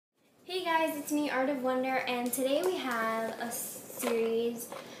guys, it's me, Art of Wonder, and today we have a series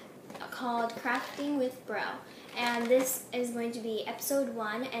called Crafting with Bro. And this is going to be episode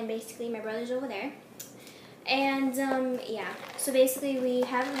 1, and basically my brother's over there. And yeah, so basically we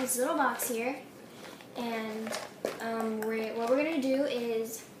have this little box here, and what we're going to do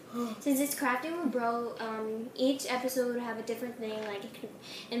is, since it's Crafting with Bro, each episode will have a different thing. Like it could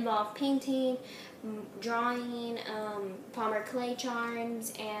involve painting, drawing, Palmer clay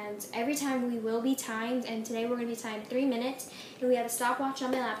charms, and every time we will be timed, and today we're going to be timed 3 minutes, and we have a stopwatch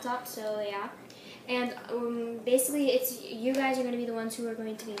on my laptop, so yeah. And basically it's you guys are going to be the ones who are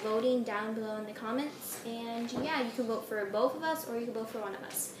going to be voting down below in the comments, and yeah, you can vote for both of us or you can vote for one of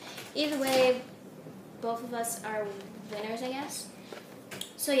us. Either way, both of us are winners, I guess.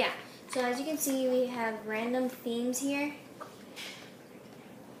 So yeah, so as you can see, we have random themes here.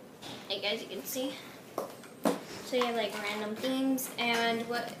 Like as you can see. So you have like random themes, and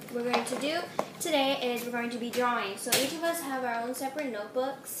what we're going to do today is we're going to be drawing. So each of us have our own separate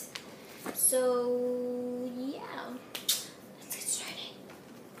notebooks. So yeah, let's get started.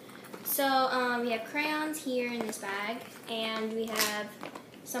 So we have crayons here in this bag, and we have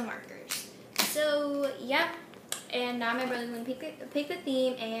some markers. So yeah. And now my brother's going to pick the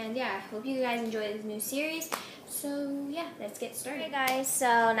theme, and yeah, I hope you guys enjoy this new series. So yeah, let's get started. Okay guys,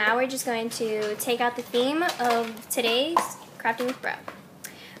 so now we're just going to take out the theme of today's Crafting with Bro.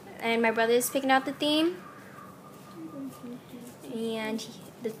 And my brother is picking out the theme. And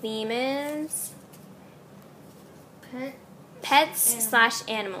the theme is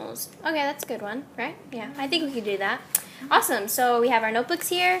pets/animals. Okay, that's a good one, right? Yeah, I think we could do that. Awesome, so we have our notebooks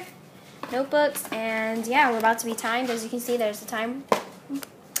here. And yeah, we're about to be timed. As you can see, there's the time.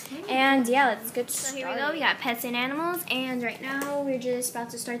 And yeah, let's get started. So here we go. We got pets and animals, and right now we're just about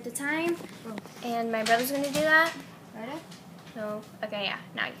to start the time. And my brother's gonna do that. Ready? So okay, yeah,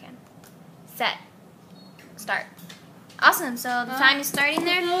 now you can. Set. Start. Awesome. So the time is starting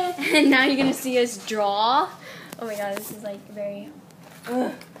there, and now you're gonna see us draw. Oh my god, this is like very.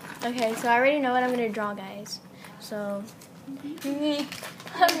 Okay, so I already know what I'm gonna draw, guys. So.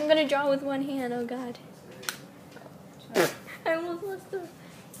 I'm gonna draw with one hand. Oh god. I almost lost the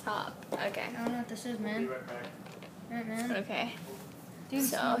top. Okay. I don't know what this is, man. Right, man. Okay. Dude,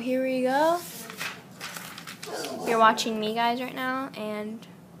 so here we go. You're watching me, guys, right now, and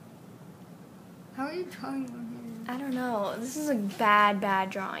how are you drawing one hand? I don't know. This is a bad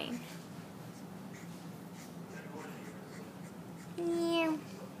drawing. Yeah.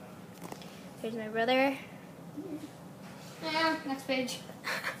 Here's my brother. Yeah, next page.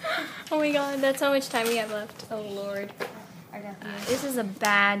 Oh my god, that's how much time we have left. Oh lord. This is a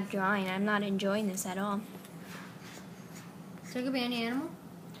bad drawing. I'm not enjoying this at all. So it could be any animal?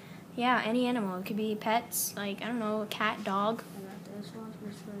 Yeah, any animal. It could be pets, like, I don't know, a cat, dog.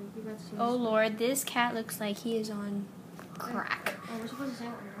 Oh lord, this cat looks like he is on crack. Oh, we're supposed to say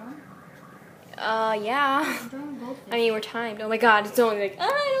what we're drawing? Yeah. I'm drawing both. I mean, we're timed. Oh my god, it's only like, I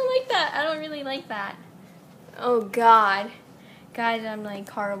don't like that. I don't really like that. Oh god. Guys, I'm like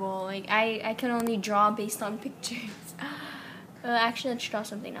horrible. Like I can only draw based on pictures. Actually, let's draw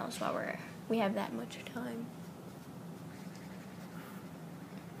something else while we have that much time.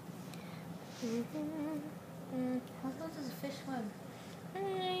 How close does a fish swim?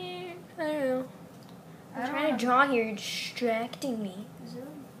 I don't know. I'm trying to draw here. You're distracting me. Is it?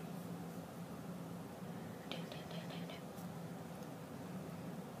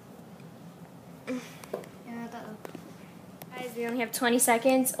 Guys, we only have 20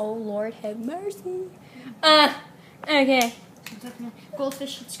 seconds. Oh Lord, have mercy. Okay.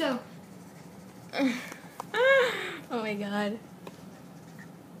 Goldfish, let's go. Oh my god.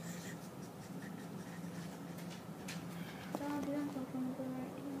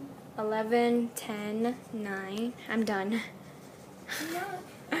 11, 10, 9. I'm done.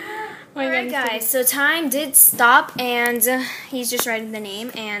 Alright guys, so time did stop, and he's just writing the name,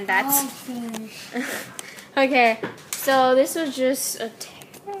 and that's... Okay, so this was just a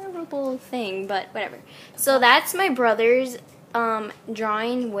terrible thing, but whatever. So that's my brother's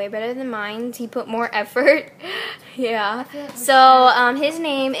drawing, way better than mine. He put more effort. Yeah. So his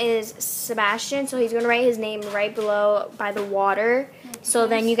name is Sebastian, so he's going to write his name right below by the water. So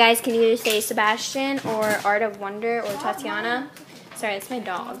then you guys can either say Sebastian or Art of Wonder or Tatiana. Sorry, that's my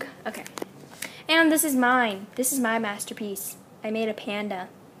dog. Okay. And this is mine. This is my masterpiece. I made a panda.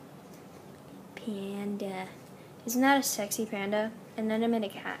 Panda. Isn't that a sexy panda? And then I made a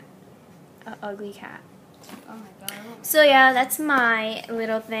cat. An ugly cat. Oh my god. So yeah, that's my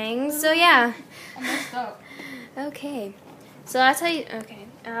little thing. So yeah. I messed up. Okay. So that's how you... Okay.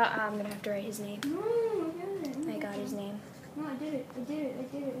 I'm going to have to write his name. No, I got his name. No, I did it. I did it. I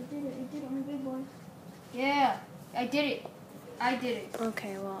did it. I did it. I did it. I did it. I did it.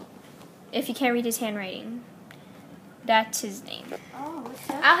 Okay, well, if you can't read his handwriting, that's his name. Oh, what's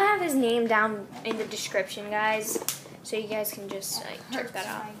that? I'll have his name down in the description, guys, so you guys can just check that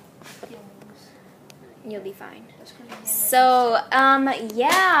out. You'll be fine. So,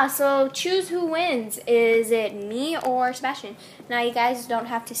 yeah, so choose who wins. Is it me or Sebastian? Now, you guys don't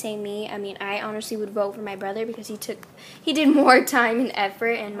have to say me. I mean, I honestly would vote for my brother because he did more time and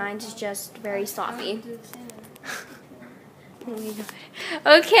effort, and mine's just very sloppy.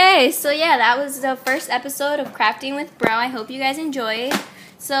 Okay, so yeah, that was the first episode of Crafting with Bro. I hope you guys enjoyed.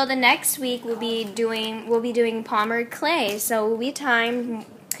 So the next week we'll be doing Palmer clay. So we'll be timed.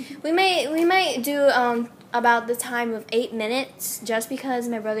 We might do about the time of 8 minutes, just because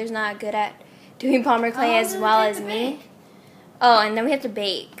my brother's not good at doing Palmer clay as well as me. Oh, and then we have to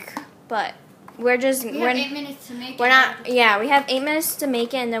bake. But we're 8 minutes to make it. We're not. Yeah, we have 8 minutes to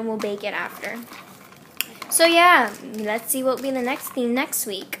make it, and then we'll bake it after. So yeah, let's see what will be the next theme next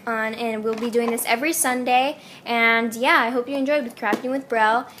week. And we'll be doing this every Sunday. And yeah, I hope you enjoyed with Crafting with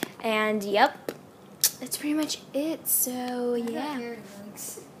Bro. And yep, that's pretty much it. So yeah.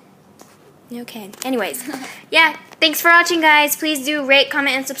 Okay. Anyways, yeah. Thanks for watching, guys. Please do rate,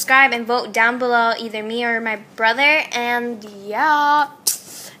 comment, and subscribe, and vote down below either me or my brother. And yeah.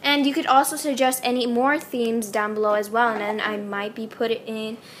 And you could also suggest any more themes down below as well, and then I might be put it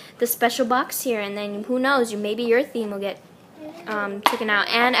in the special box here, and then who knows, maybe your theme will get taken out.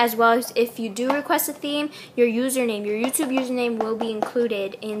 And as well as if you do request a theme, your username, your YouTube username will be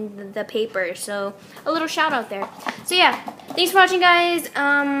included in the paper. So a little shout out there. So yeah, thanks for watching, guys.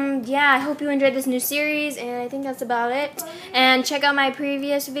 Yeah, I hope you enjoyed this new series, and I think that's about it. And check out my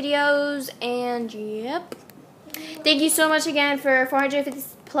previous videos, and yep. Thank you so much again for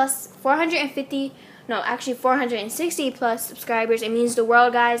 460 plus subscribers. It means the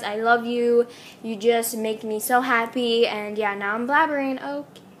world, guys. I love you. You just make me so happy. And yeah, now I'm blabbering.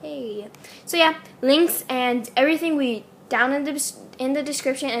 Okay. So yeah, links and everything will be down in the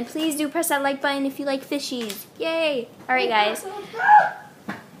description. And please do press that like button if you like fishies. Yay. Alright, guys.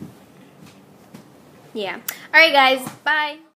 Yeah. Alright, guys. Bye.